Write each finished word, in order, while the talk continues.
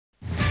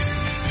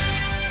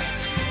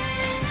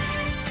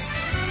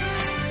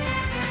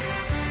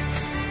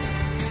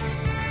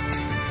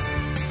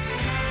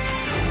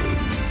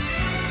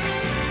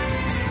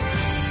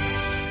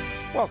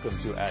Welcome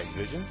to Ag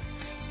Vision.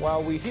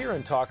 While we hear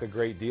and talk a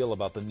great deal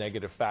about the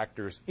negative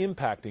factors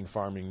impacting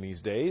farming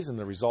these days and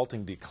the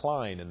resulting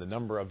decline in the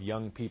number of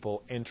young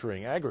people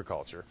entering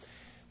agriculture,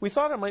 we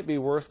thought it might be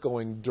worth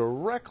going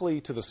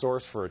directly to the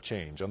source for a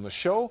change. On the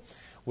show,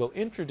 we'll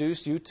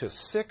introduce you to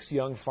 6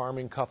 young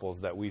farming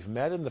couples that we've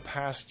met in the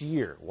past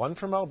year. 1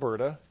 from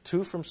Alberta,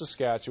 2 from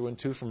Saskatchewan,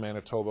 2 from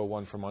Manitoba,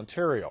 1 from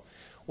Ontario.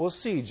 We'll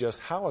see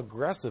just how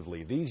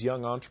aggressively these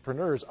young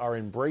entrepreneurs are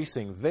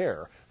embracing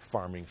their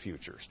farming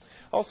futures.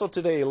 Also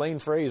today, Elaine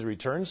Fraese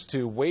returns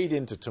to wade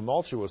into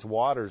tumultuous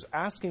waters,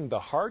 asking the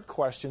hard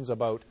questions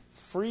about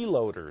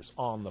freeloaders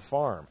on the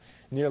farm.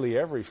 Nearly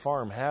every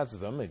farm has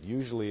them. It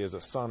usually is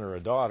a son or a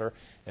daughter,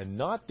 and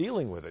not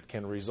dealing with it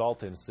can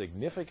result in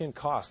significant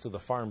costs to the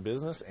farm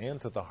business and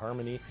to the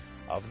harmony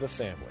of the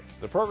family.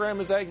 The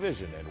program is Ag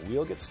Vision, and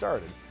we'll get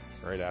started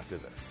right after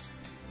this.